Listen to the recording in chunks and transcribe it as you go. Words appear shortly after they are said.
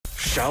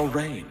shall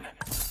reign.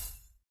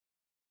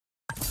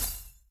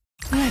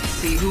 Let's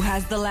see who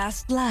has the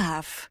last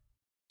laugh.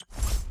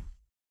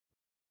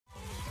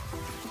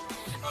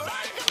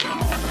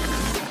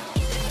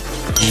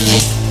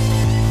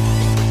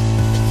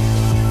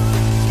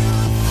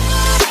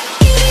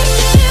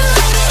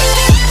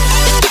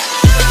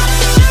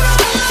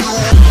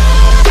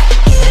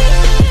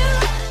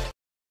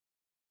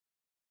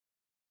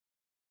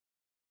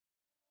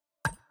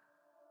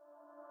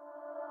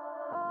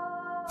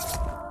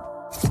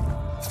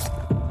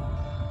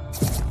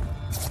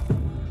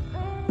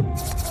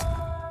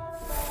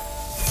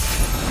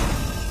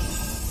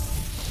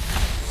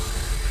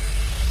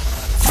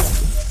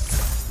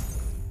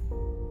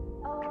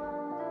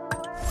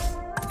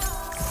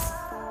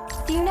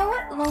 Do you know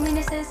what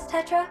loneliness is,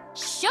 Tetra?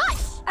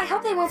 Shush! I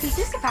hope they won't be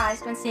too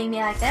surprised when seeing me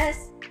like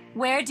this.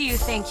 Where do you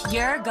think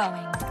you're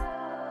going?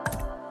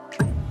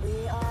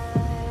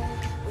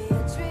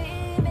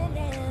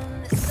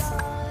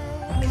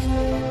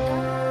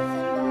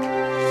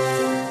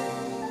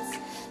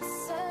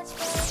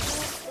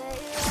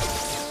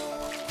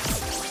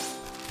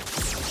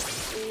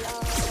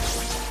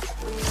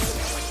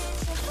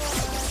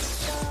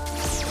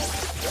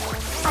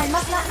 I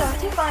must not go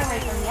too far away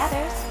from the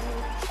others.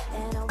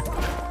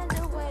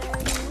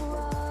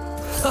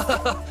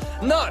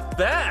 Not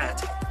bad!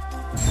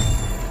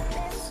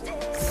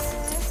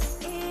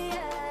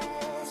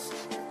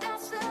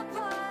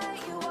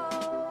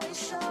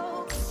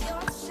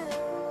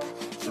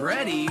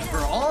 Ready for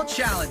all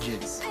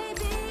challenges.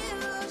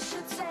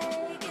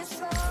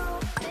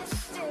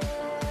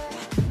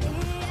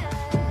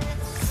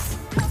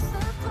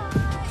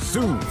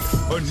 Soon,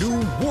 a new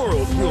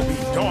world will be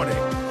dawning.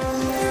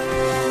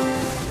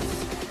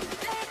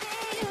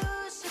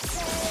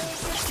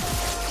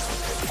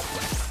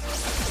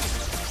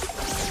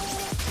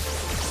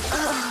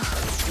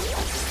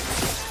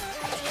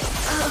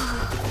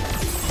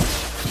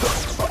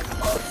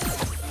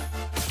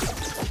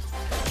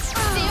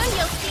 Soon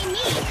you'll see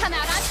me come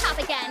out on top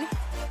again.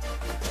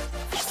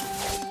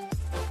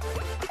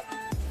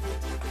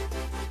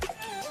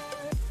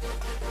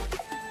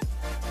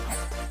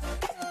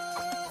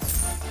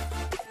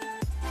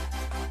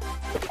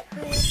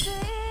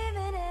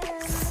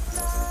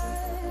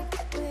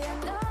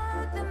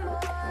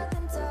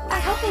 I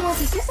hope they won't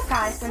be too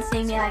surprised when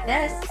seeing me like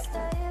this.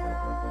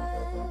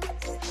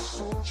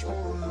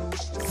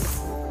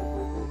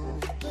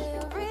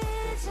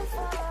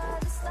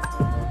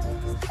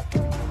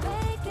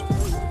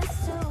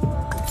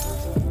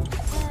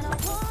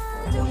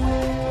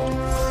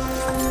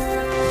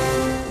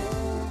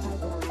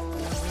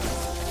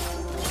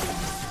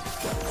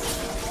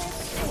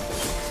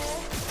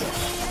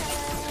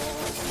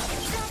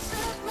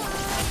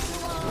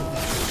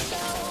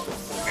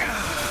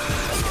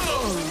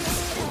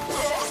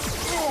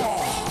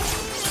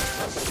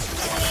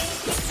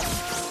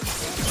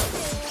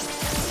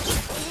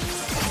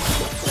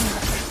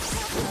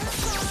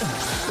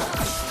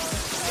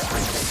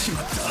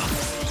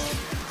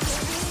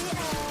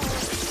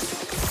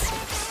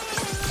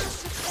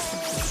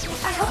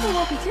 I hope they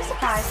won't be too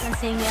surprised when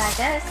seeing me like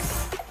this.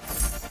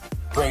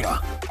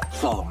 Rada,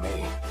 follow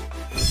me.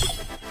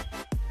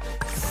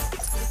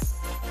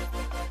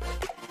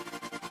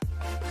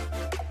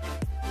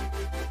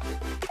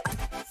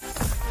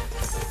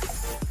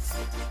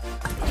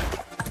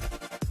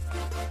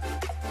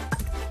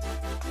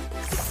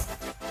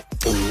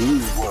 A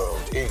new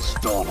world is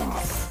dawning.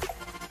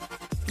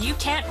 You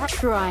can't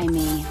Try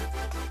me.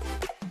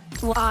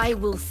 I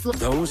will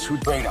Those who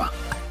Rada,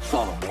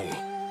 follow me.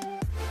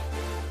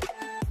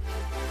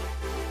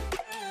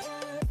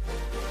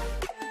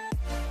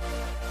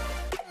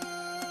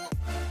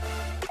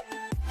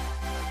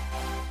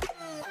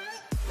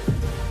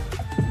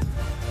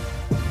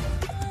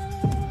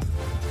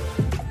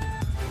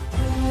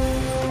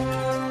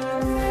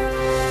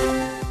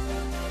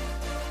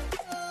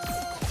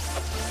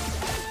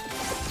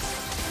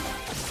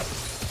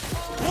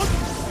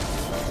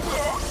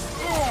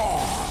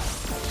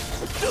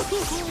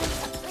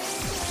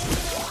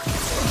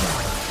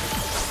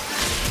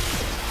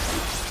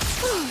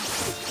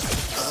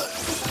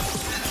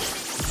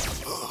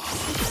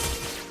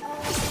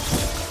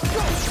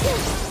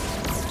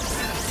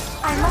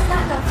 I must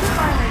not go too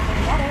far away from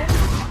the others.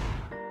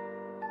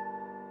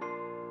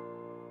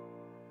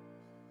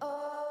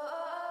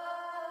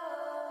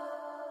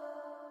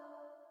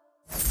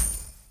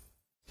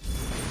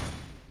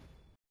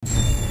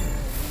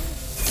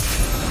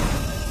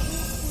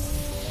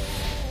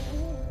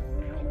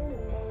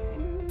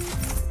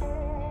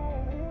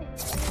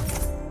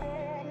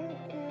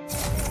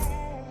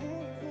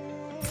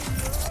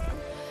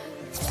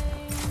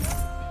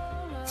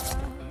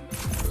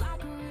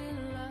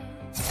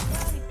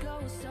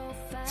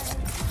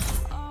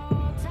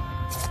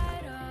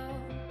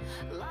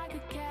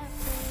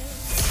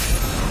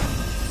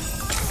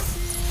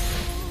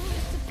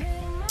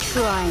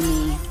 Try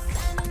me.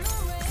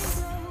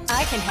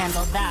 I can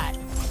handle that.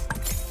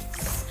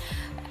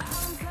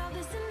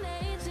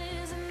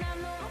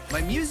 My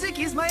music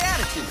is my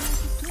attitude.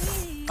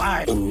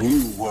 A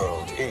new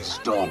world is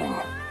dawning.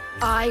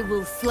 I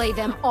will slay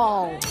them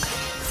all.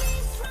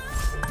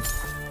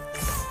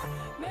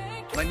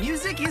 My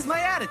music is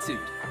my attitude.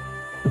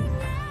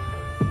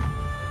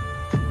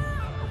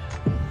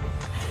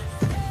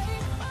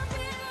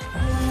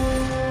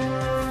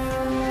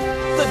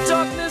 The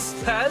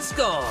darkness has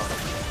gone.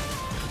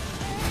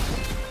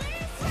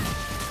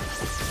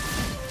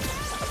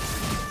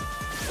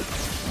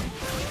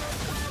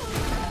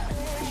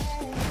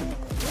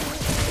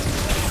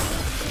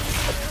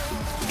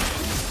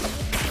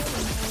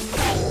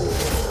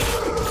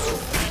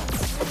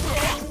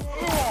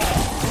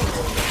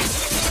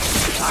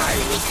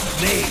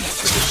 Made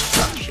for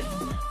destruction.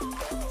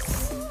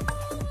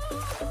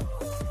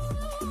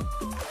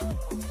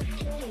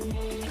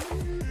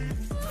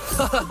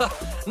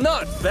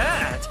 Not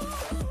bad.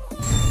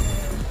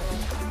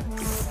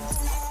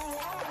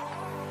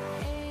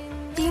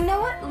 Do you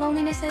know what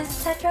loneliness is,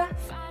 Tetra?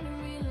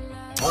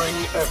 Bring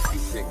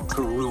everything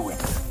to ruin.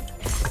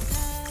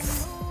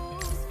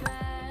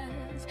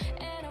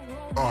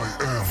 I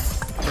am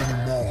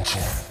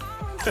immortal.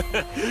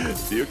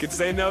 You can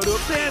say no to a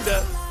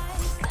panda.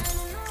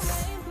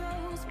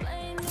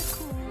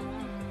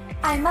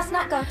 I must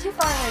not go too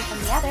far away from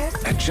the others.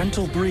 A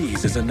gentle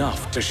breeze is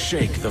enough to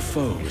shake the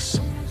foes.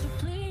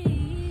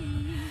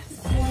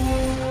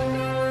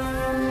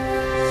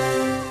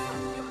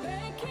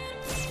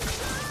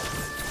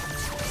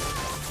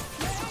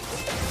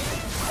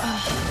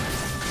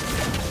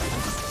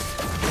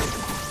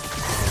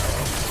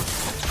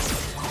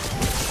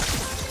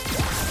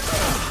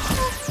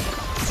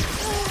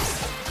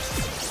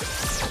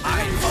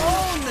 I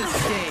own the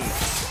stage.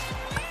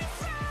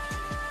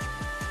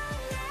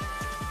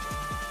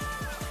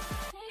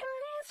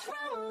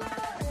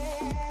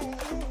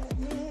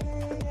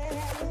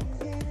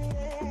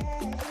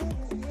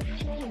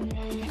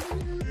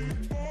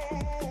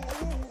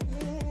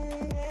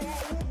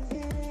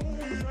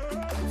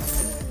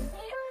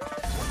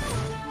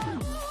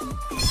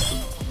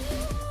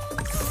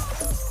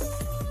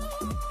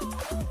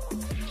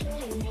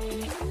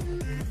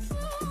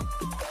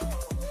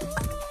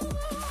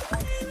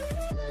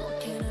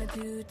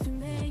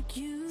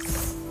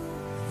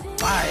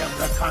 I am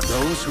the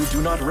Those who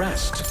do not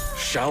rest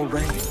shall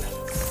reign.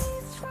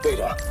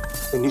 Beta,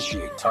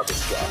 initiate target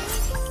scan.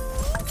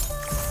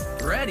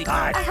 ready.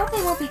 I hope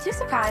they won't be too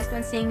surprised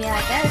when seeing me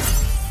like this.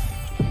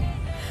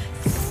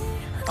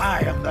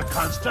 I am the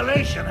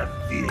constellation of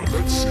fear.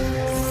 Let's see.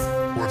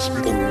 What's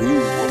been A new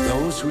world.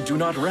 Those who do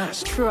not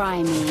rest.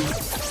 Try me.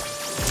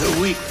 The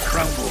weak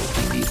crumble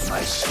beneath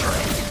my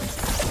strength.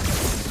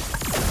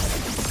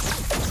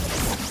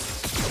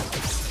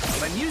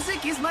 My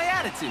music is my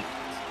attitude.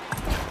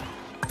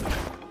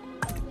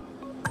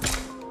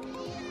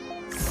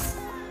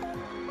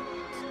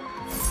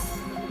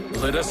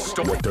 Let us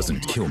stop. What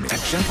doesn't kill me?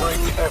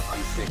 Bring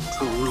everything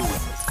to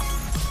ruin.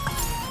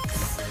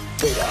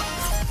 Beta,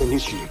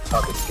 initiate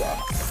target scan.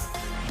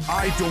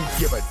 I don't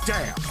give a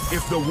damn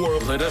if the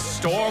world. Let us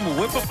storm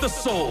whip up the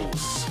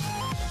souls.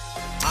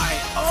 I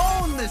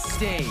own the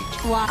stage.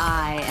 Why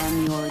I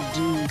am your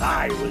doom.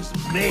 I was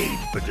made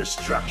for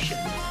destruction.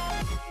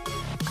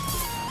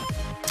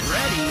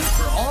 Ready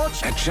for all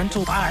A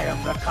gentle. I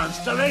am the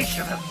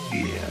constellation of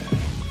fear.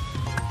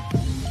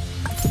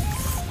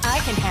 I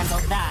can handle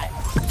that.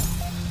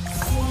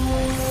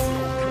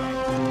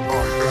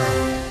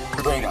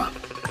 Beta,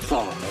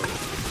 follow me.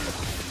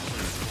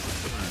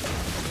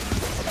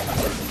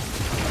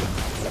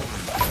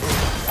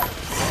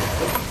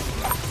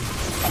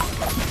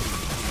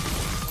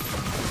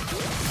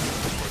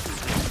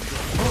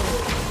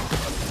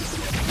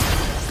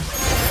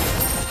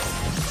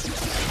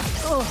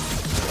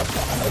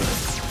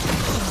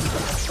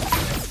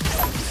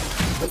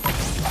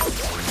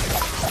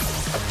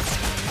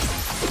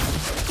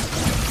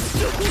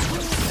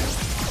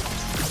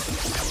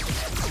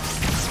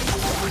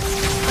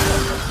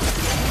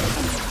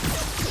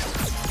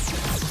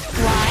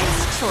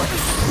 Wise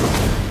choice.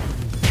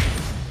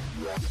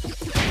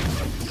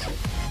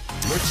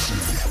 Let's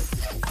see.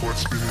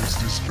 What's beneath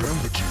these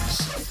bandages?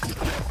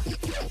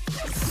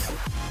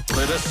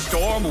 Let us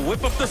storm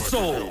whip up the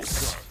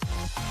souls.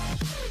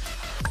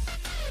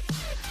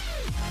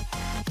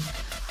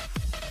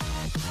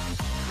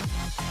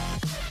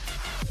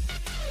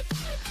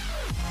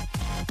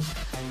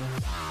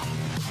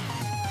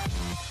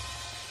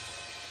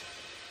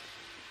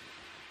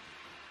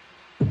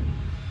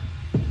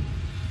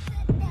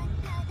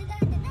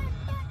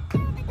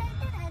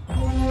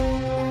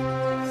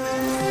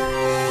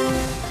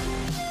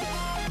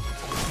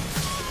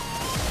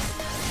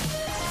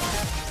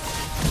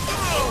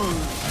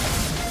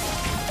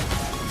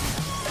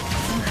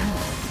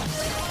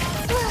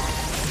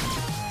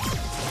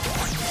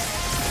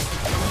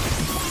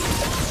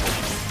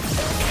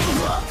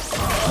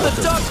 The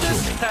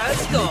darkness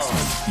has gone.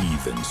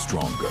 Even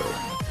stronger.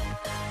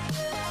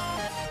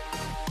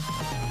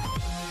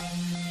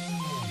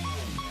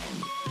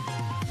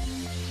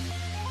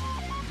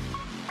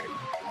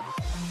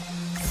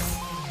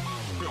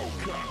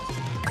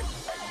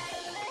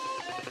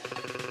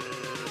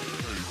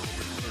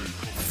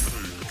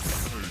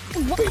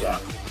 Beta,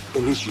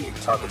 initiate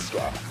target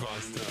scan.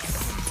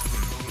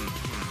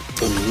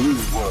 The new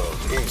world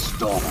is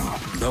dawning.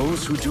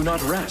 Those who do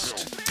not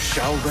rest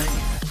shall reign.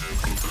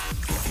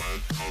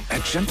 A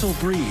gentle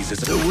breeze is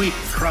The weak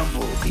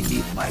crumble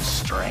beneath my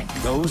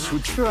strength. those who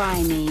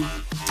Try me.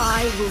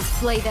 I will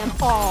slay them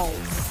all.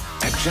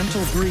 a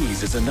gentle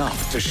breeze is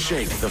enough to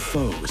shake the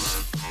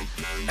foes.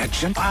 A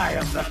gentle I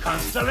am the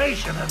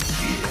constellation of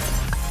fear.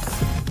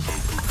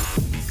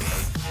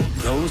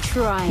 those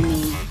Try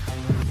me.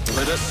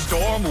 let a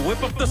storm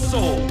whip up the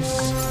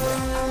souls.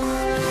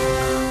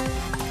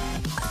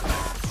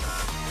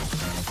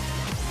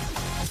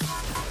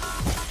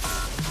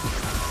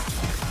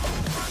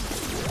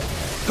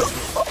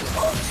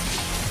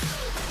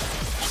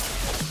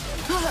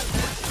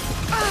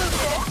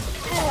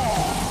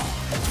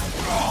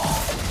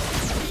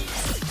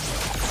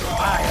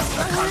 I am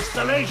the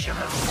constellation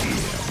of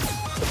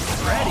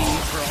fear. Ready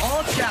for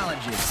all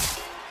challenges.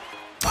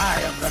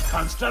 I am the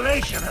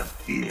constellation of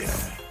fear.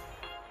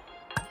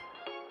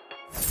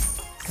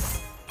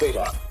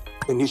 Beta,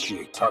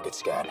 initiate target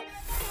scan.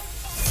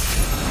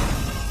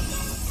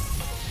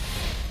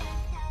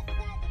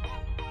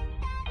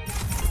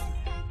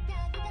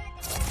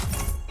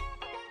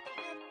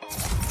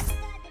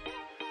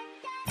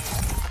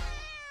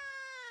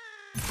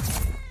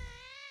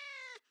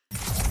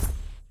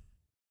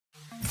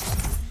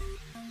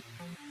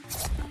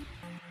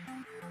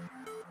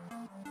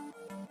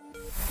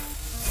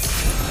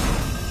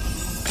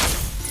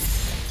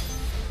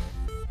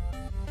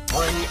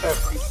 Bring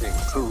everything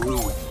to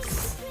ruin.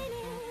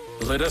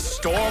 Let a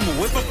storm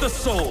whip up the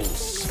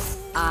souls.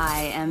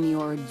 I am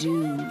your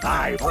doom.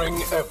 I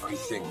Bring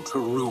everything to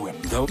ruin.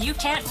 You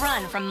can't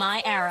run from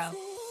my arrow.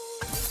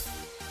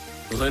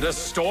 Let a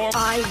storm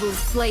I will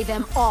slay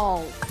them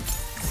all.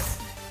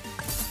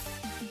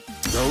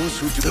 those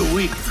who do the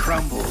weak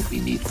crumble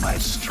beneath my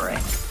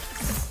strength.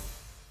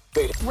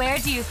 Where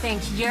do you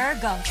think you're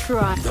going?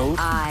 Try. Those-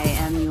 I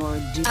am your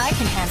doom. I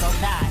can handle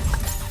that.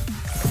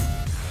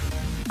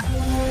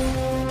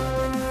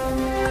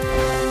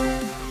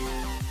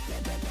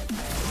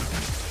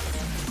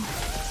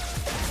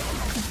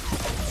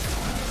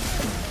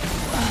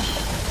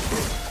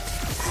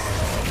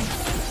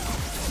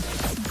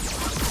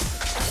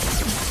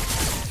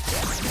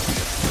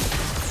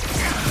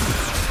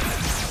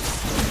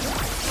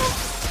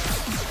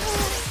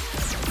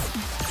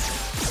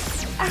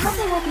 I hope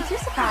they won't be too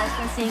surprised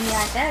when seeing me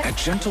like this.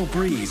 a gentle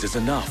breeze is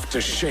enough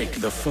to shake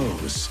the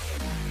foes.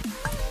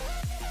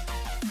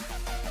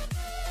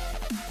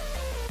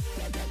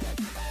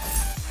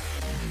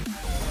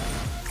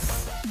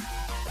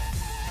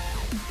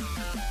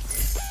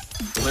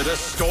 Let a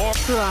storm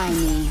Try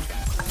me.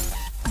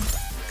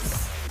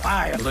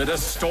 I am let a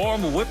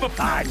storm whip up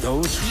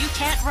those You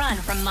can't run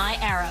from my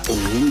arrow. The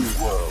new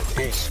world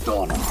is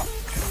dawning.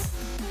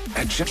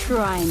 a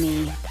Try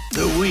me.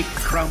 the weak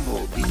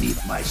crumble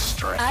beneath my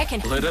strength. I can.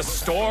 let a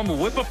storm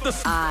whip up the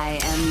I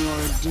am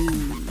your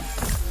doom.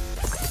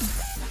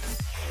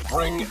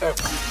 Bring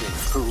everything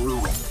to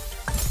ruin.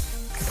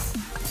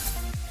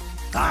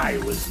 I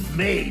was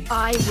made.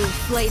 I will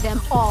slay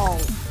them all.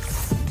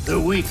 The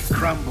weak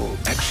crumble.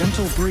 a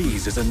gentle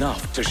breeze is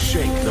enough to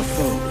shake the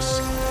foes.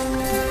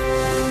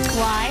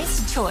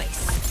 Wise choice.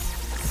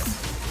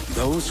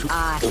 Those who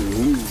The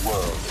new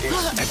world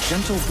is a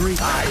gentle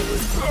breeze I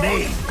was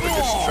made for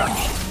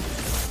destruction.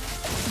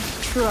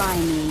 Try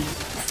me.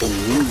 the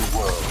new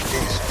world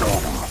is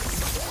dawning.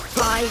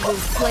 I will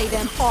slay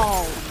them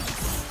all.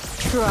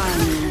 Try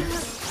me.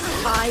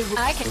 I will.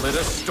 I can. let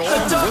a storm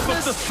whip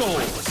up the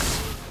souls.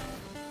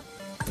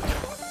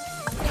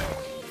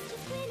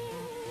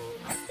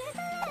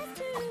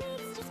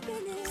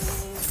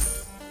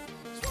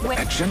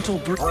 A gentle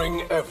breeze.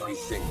 Bring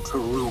everything to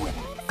ruin.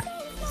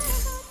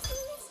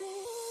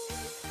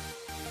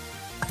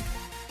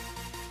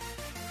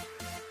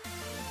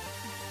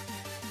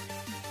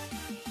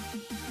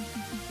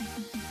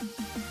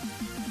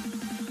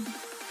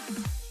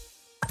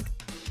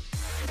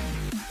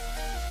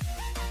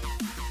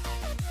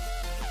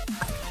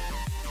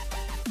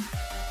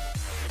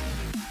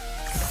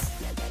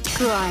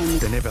 Try me.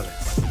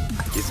 Benevolence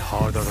is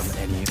harder than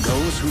any.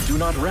 Those who do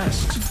not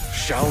rest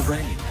shall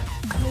reign.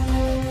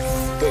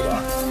 Beta,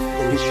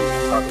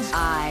 initiate target scan.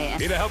 I am.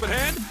 Need a helping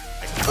hand?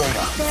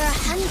 Beta, There are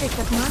hundreds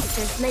of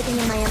monsters living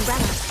in my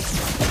umbrella.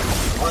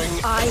 bring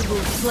I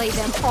will slay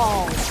them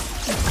all.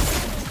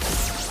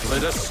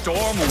 Let a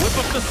storm whip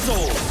up the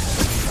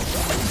souls.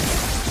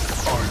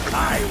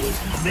 I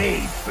was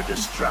made for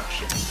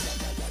destruction.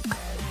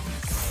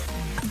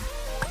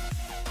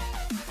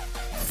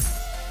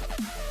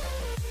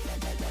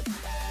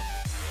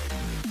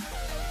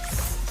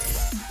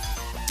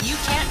 You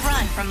can't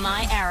run from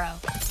my arrow.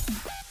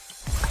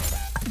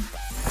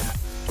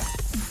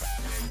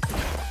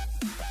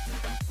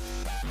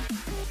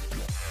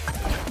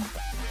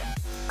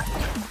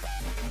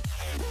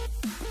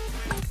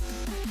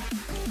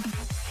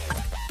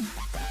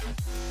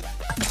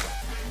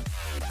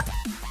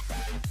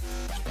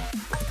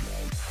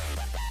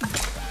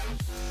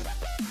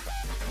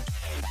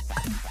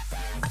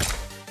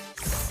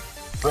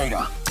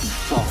 Rada,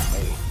 follow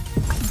me.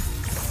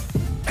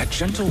 A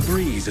gentle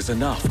breeze is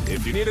enough.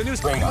 If you need a new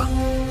Rada,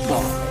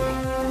 follow me.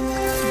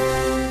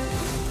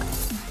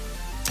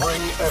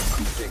 Bring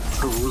everything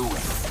to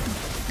ruin.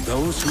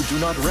 Those who do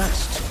not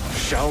rest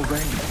shall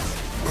reign.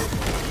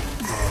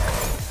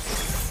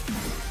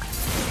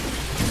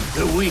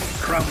 The weak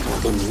crumble.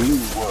 The new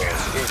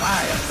world is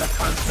I am the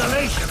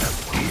constellation of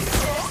fear.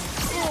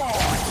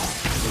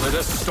 Let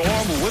us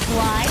storm with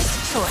Wise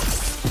choice.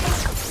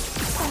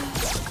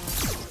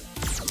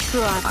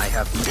 Trust. I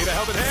have Need a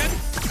helping hand?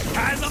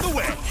 Eyes on the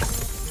way.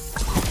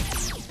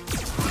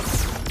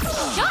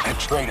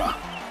 Rada,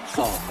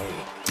 follow me.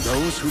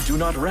 Those who do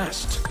not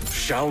rest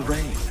shall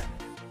reign.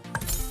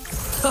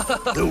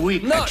 The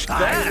weak Not I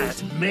bad.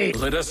 was made.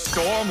 Let us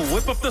storm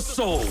whip up the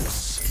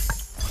souls.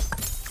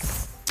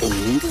 The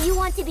new Do you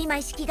want to be my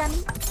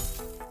Shikigami?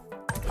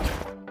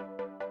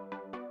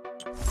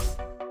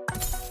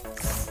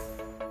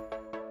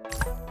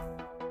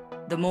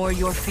 The more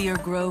your fear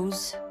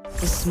grows,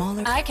 the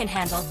smaller. I can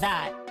handle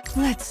that.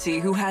 Let's see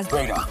who has.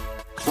 Rada,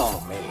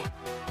 follow me.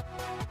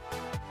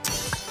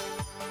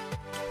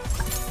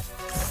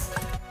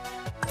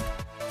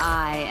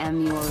 I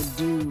am your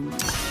doom.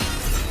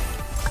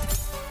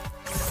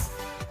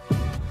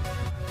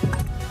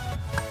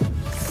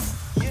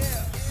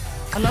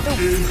 Another.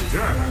 In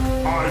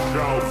death, I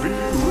shall be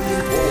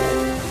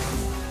reborn.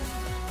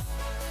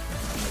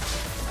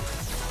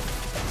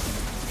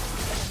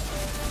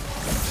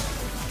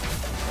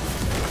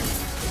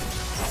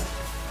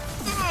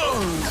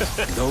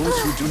 Those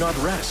who do not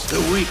rest. The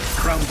weak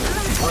crumble.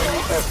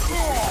 Bring everything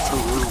to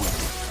ruin.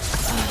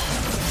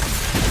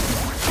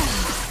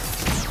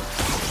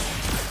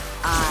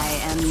 I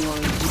am your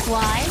doom.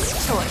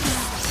 Wise choice.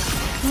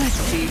 Let's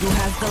see who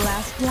has the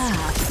last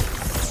laugh.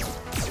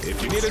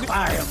 If you need a new...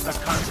 I am the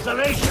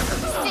constellation of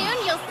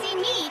Soon you'll see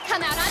me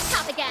come out on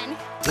top again.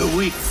 the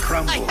weak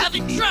crumble. I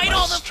haven't tried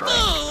all the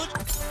food.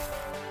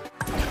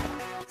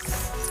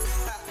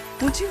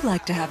 Would you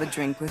like to have a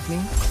drink with me?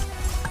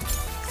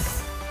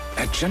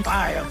 A gentle.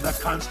 I am the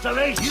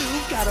constellation.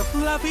 You've got a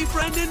fluffy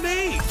friend in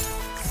me.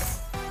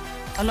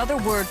 Another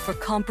word for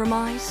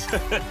compromise?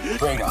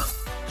 Rada,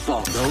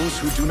 follow. Those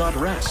who do not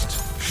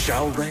rest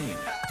shall reign.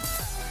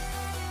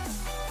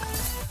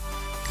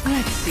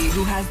 Let's see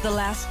who has the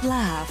last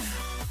laugh.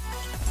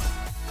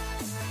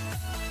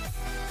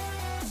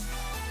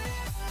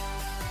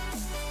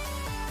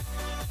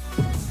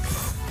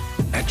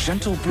 A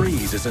gentle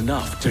breeze is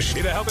enough to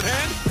Need a helping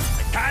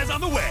hand? Eyes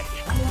on the way.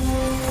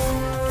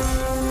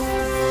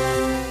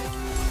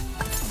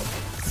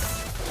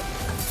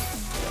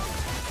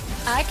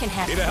 I can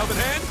handle Need a helping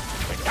hand?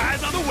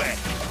 Eyes on the way.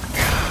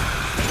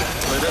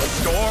 Let us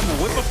storm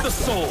whip up the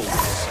souls.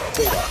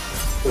 Rada,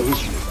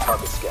 initiate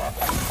target scan.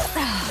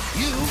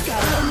 You've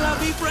got a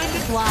fluffy friend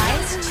in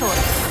wise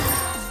choice.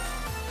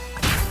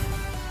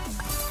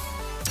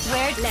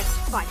 Where Let's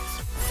fight.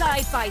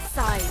 Side by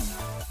side.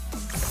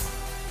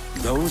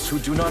 those who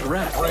do not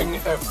rest. Bring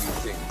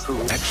everything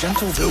to A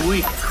gentle. The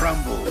weak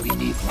crumble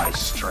beneath my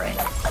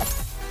strength.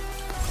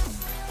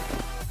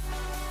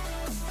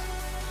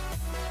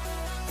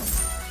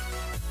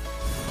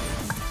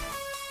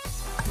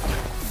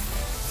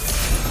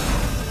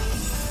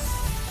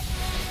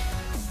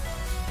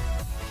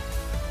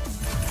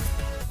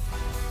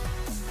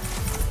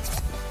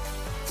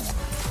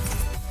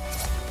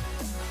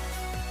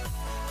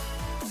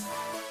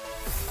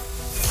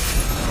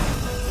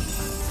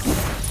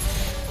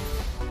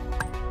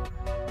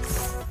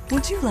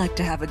 Would you like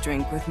to have a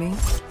drink with me?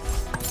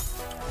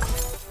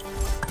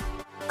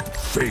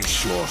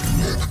 Face your...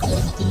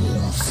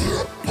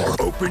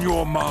 Open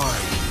your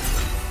mind.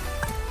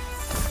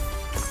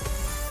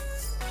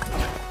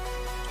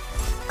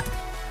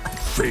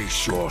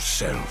 Face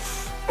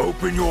yourself.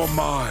 Open your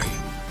mind.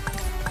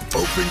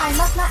 Open... I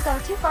must not go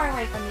too far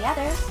away from the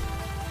others.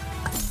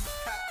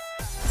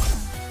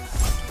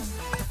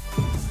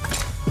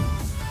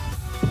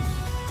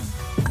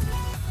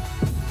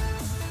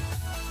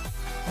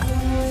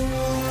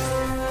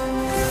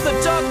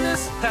 The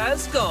darkness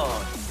has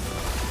gone.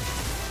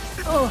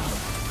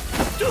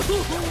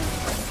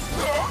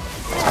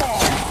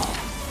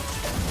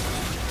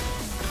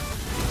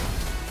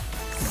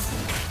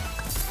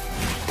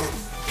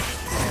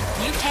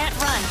 you can't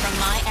run from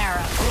my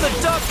arrow. The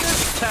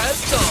darkness has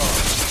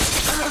gone.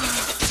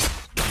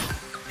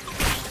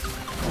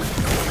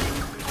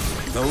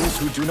 Those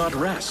who do not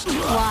rest.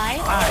 Why?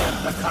 I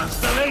am the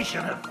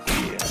constellation of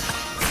fear.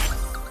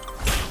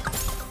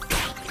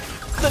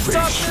 The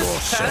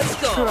darkness has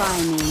gone.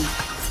 Try me.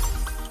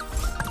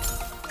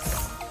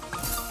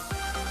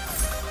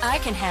 I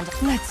can handle.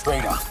 Let's.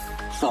 Rada,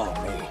 follow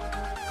me.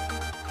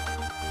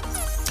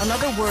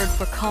 Another word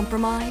for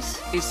compromise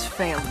is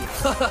failure.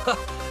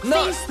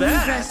 Not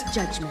bad. Reverse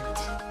judgment.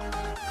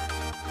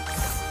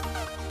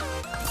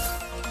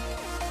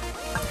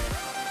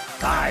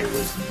 I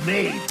was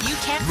made. You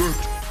can't.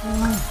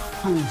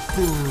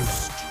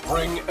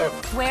 Bring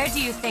everything. Where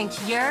do you think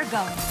you're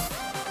going?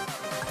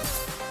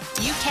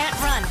 You can't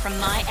run from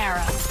my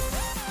arrow.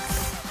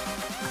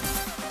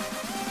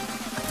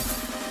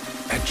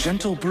 A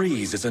gentle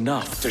breeze is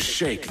enough to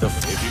shake the...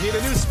 If you need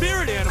a new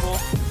spirit animal,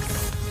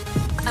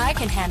 I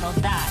can handle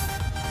that.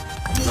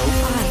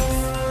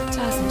 Ice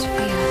doesn't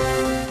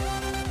feel.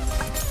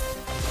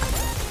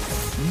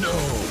 No,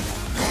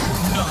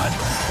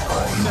 not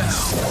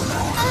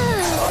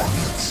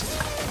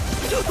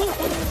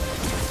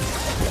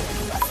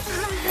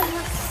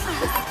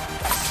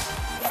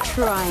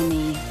Try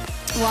me.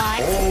 Why?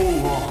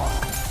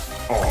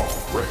 Oh,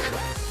 Richard.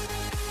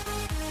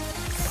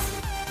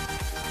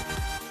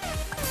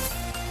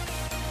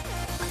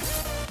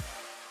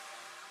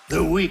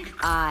 The weak.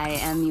 I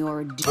am your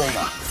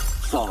Reyna,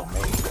 follow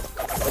me.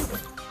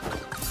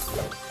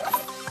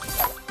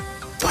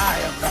 I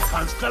am the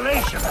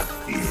constellation of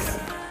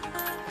fear.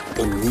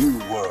 The new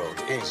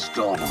world is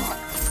dawning.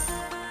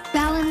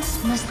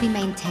 Balance must be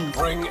maintained.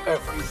 Bring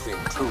everything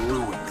to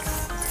ruin.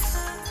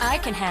 I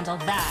can handle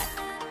that.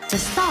 The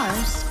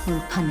stars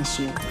will punish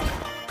you.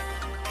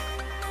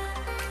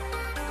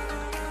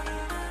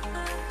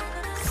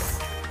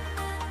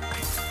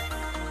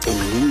 The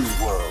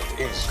new world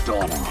is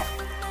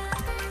dawning.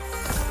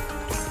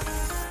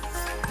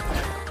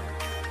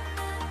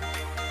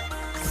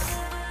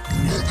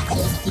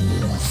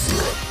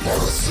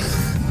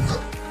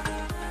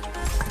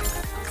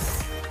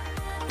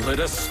 Let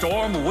a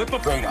storm whip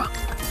up... Reyna,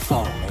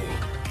 follow me.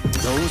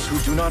 Those who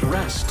do not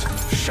rest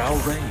shall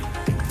reign.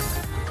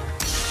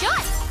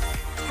 Shut!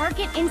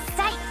 Target in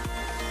sight.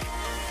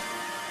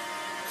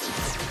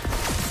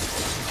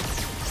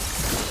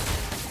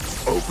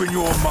 Open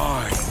your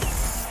mind.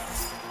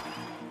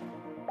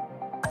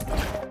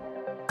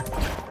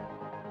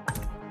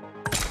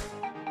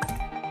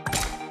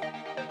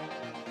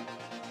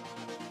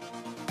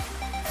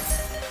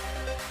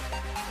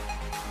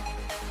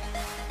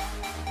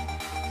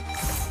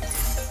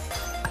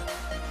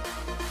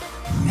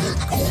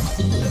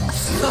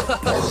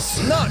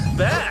 Not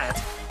bad!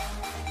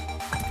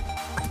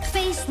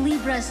 Face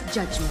Libra's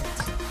judgment.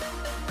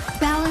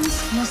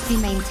 Balance must be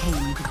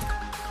maintained.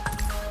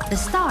 The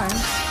stars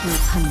will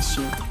punish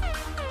you.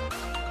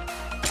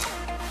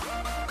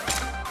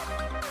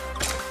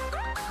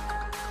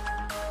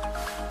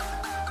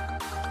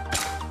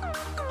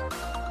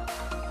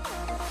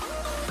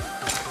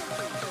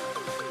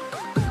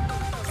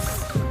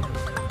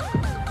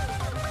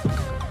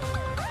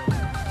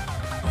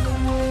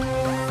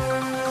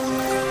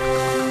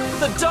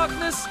 The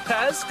darkness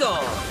has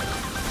gone.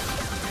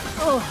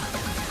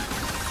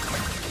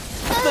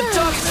 The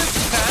darkness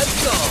has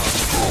gone.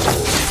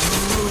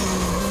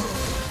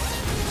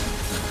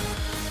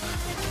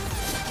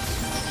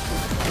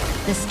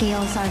 The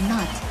scales are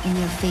not in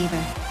your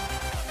favor.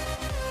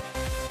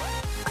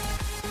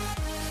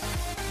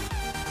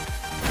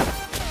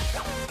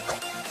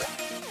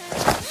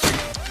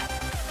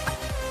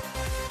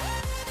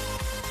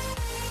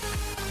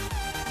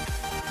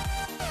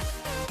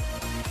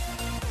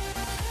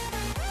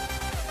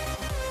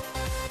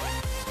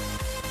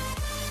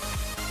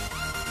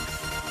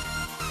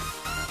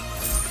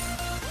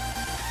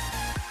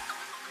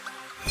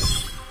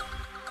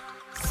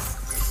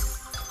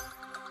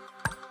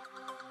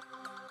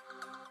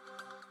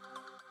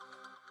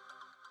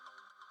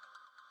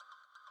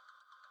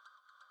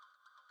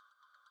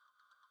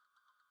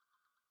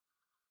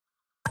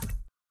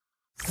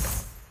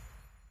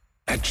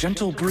 A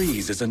gentle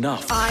breeze is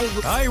enough.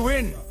 I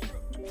win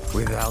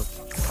without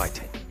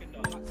fighting.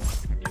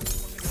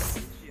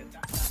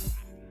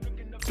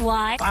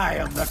 Why? I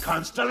am the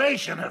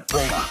constellation of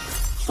Reyna,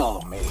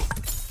 follow me.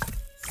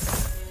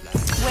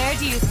 Where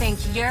do you think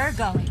you're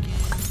going?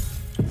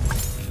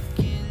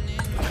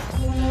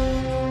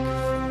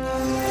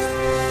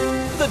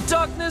 The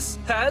darkness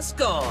has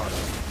gone.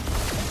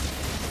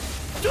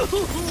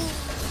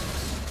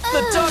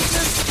 The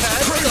darkness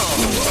has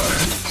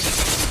gone.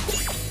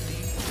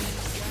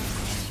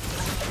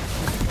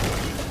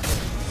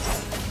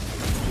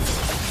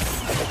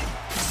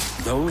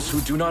 Those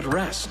who do not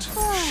rest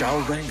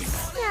shall reign.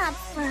 Not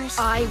first.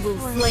 I will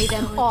slay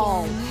them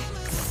all.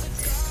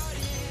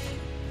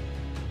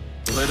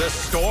 Let a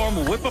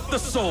storm whip up the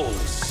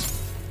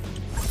souls.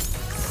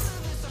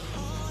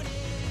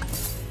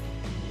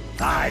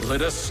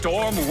 Let a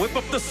storm whip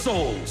up the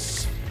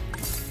souls.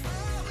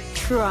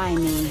 Try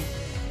me.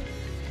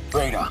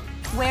 Reyna,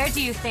 Where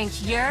do you think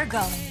you're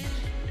going?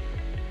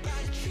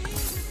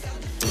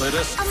 Let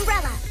us...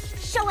 Umbrella,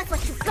 show us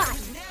what you've got.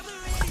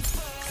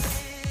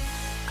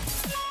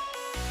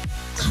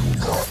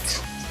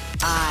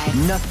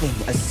 Nothing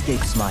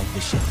escapes my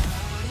vision.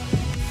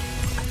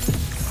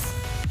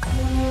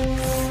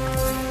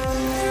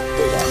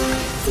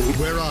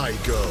 where I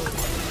go,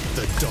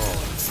 the dawn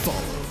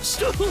follows.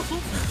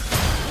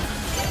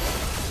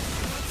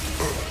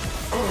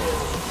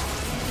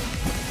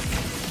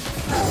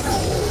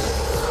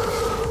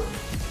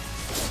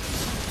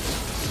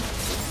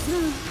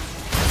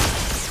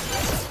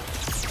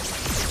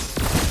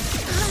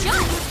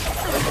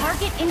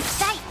 Target in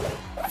sight.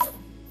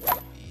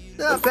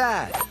 Not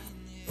bad.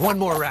 One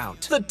more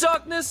round. The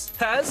darkness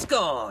has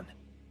gone.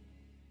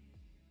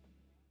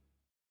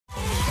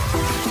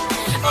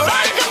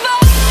 Bye.